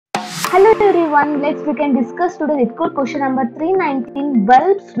Hello everyone, we can discuss today Leetcode question number 319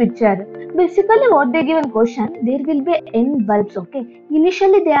 bulb switcher. Basically what they given question, there will be n bulbs, okay.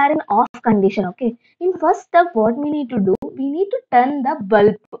 Initially they are in off condition, okay. In first step what we need to do, we need to turn the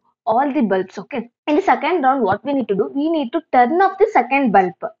bulb, all the bulbs, okay. In the second round what we need to do, we need to turn off the second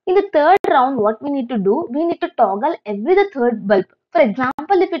bulb. In the third round what we need to do, we need to toggle every the third bulb. For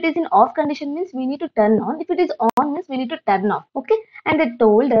example, if it is in off condition means we need to turn on, if it is on means we need to turn off, okay. And they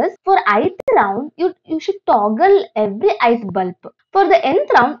told us for ith round, you should toggle every ith bulb. For the nth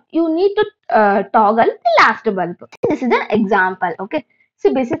round, you need to toggle the last bulb. This is an example. Okay.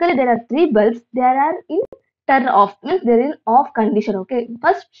 See, basically there are three bulbs. There are in turn off means they're in off condition. Okay.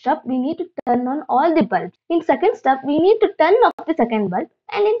 First step we need to turn on all the bulbs. In second step we need to turn off the second bulb,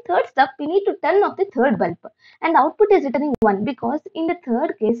 and in third step we need to turn off the third bulb. And output is returning 1 because in the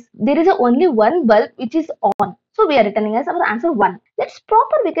third case there is only one bulb which is on. So we are returning as our answer 1. Let's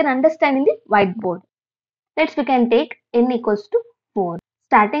proper we can understand in the whiteboard. Let's we can take n equals to 4.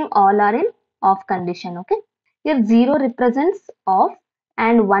 Starting all are in off condition. Okay. Here 0 represents off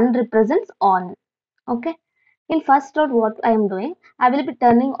and 1 represents on. Okay. In first round what I am doing, I will be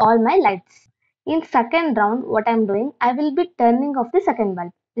turning all my lights. In second round what I am doing, I will be turning off the second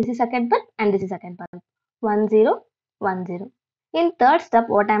bulb. This is second bulb and this is second bulb. 1 0 1 0. In third step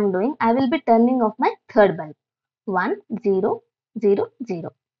what I am doing, I will be turning off my third bulb. 1 0 0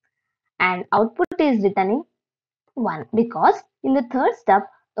 0, and output is returning 1 because in the third step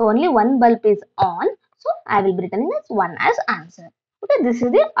only one bulb is on, so I will be returning as 1 as answer. Okay, this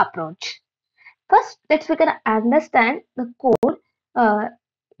is the approach. First, let's we can understand the code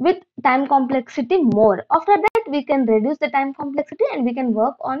with time complexity more. After that, we can reduce the time complexity and we can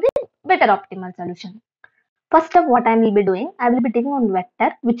work on the better optimal solution. First of what I will be doing, I will be taking on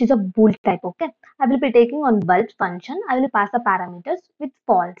vector which is a bool type. Okay, I will be taking on bulb function. I will pass the parameters with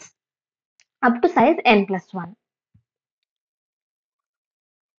false up to size n plus 1.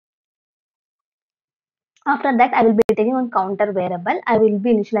 After that, I will be taking on counter variable. I will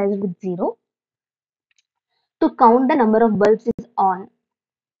be initialized with 0 to count the number of bulbs is on.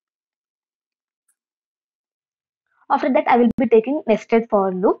 After that, I will be taking nested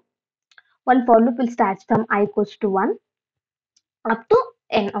for loop. One for loop will start from I equals to 1 up to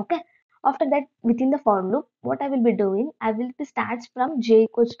n. Okay. After that, within the for loop, what I will be doing, I will be starts from j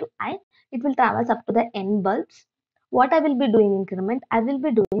equals to I. It will traverse up to the n bulbs. What I will be doing increment, I will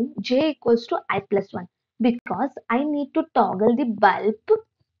be doing j equals to I plus 1 because I need to toggle the bulb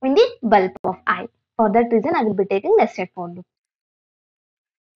in the bulb of I. For that reason, I will be taking nested for loop.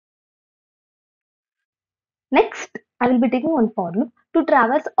 Next, I will be taking one for loop to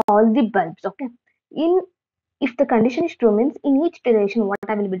traverse all the bulbs. Okay. In if the condition is true means in each iteration what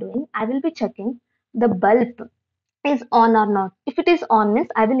I will be doing, I will be checking the bulb is on or not. If it is on means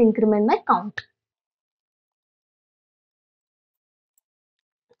I will increment my count.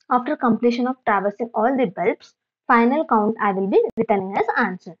 After completion of traversing all the bulbs, final count I will be returning as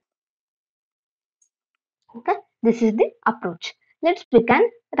answer. Okay, this is the approach. We can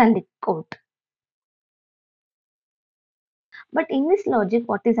run the code. But in this logic,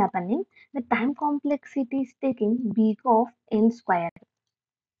 what is happening? The time complexity is taking big of n square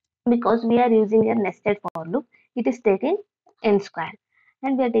because we are using a nested for loop. It is taking n square,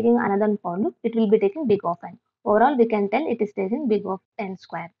 and we are taking another for loop. It will be taking big of n. Overall, we can tell it is taking big of n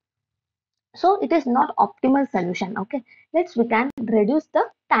square. So it is not optimal solution. Okay, we can reduce the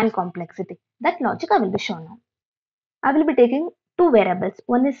time complexity. That logic I will be shown now. I will be taking two variables.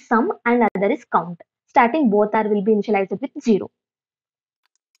 One is sum and other is count. Starting both are will be initialized with 0.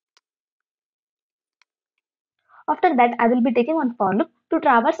 After that, I will be taking one for loop to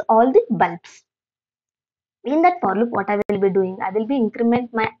traverse all the bulbs. In that for loop, what I will be doing, I will be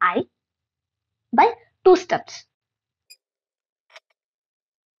increment my I by 2 steps.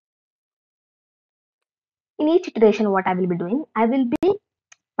 In each iteration, what I will be doing, I will be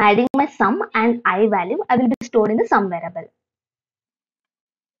adding my sum and I value. I will be stored in the sum variable.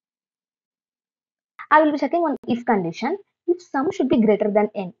 I will be checking on if condition. If sum should be greater than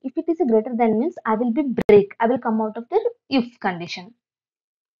n. If it is a greater than means I will be break. I will come out of the if condition.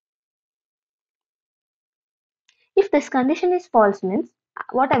 If this condition is false means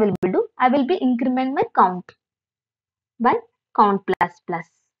what I will be do, I will be increment my count by count plus plus.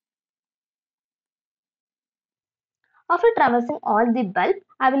 After traversing all the bulb,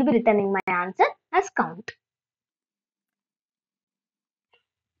 I will be returning my answer as count.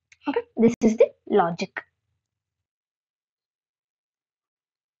 Okay, this is the logic.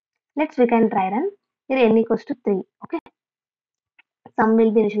 We can try run. Here n equals to 3. Okay, sum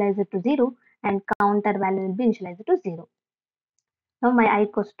will be initialized to 0 and counter value will be initialized to 0. Now my I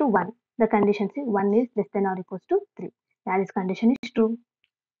equals to 1. The condition is 1 is less than or equals to 3. Yeah, this condition is true.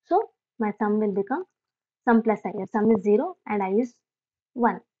 So my sum will become sum plus I. Your sum is 0 and I is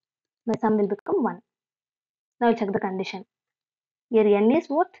 1. My sum will become 1. Now check the condition. Here n is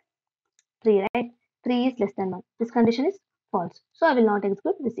what? 3, right? 3 is less than 1. This condition is false. So I will not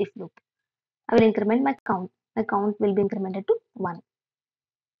execute this if loop. I will increment my count. My count will be incremented to 1.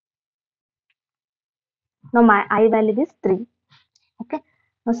 Now my I value is 3. Okay.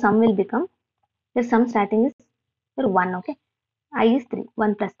 Now sum will become, your sum starting is your 1. Okay. I is 3.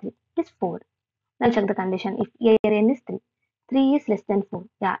 1 plus 3 is 4. Now check the condition. If here n is 3, 3 is less than 4.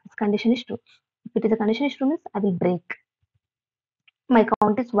 Yeah, this condition is true. If it is a condition is true means I will break. My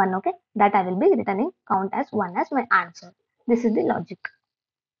count is 1. Okay. That I will be returning count as 1 as my answer. This is the logic.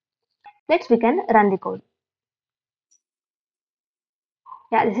 Let's we can run the code.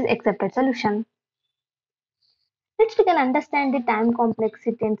 Yeah, this is accepted solution. Next, we can understand the time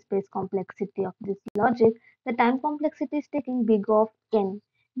complexity and space complexity of this logic. The time complexity is taking big of n.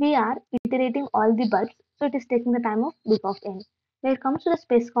 We are iterating all the bulbs, so it is taking the time of big of n. When it comes to the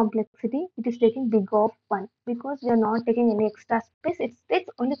space complexity, it is taking big of 1 because we are not taking any extra space. It takes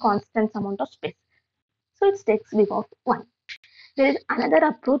only constant amount of space. So it takes big of 1. There is another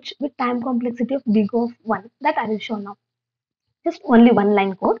approach with time complexity of big of 1 that I will show now. Just only one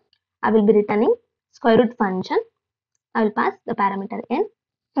line code. I will be returning square root function. I will pass the parameter n.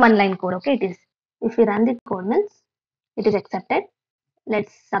 One line code. Okay, it is. If we run the code means it is accepted.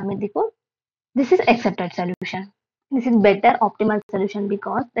 Let's submit the code. This is accepted solution. This is better optimal solution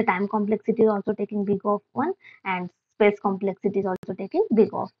because the time complexity is also taking big of 1 and space complexity is also taking big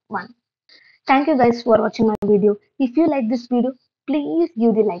of 1. Thank you guys for watching my video. If you like this video, please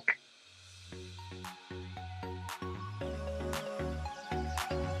give the like.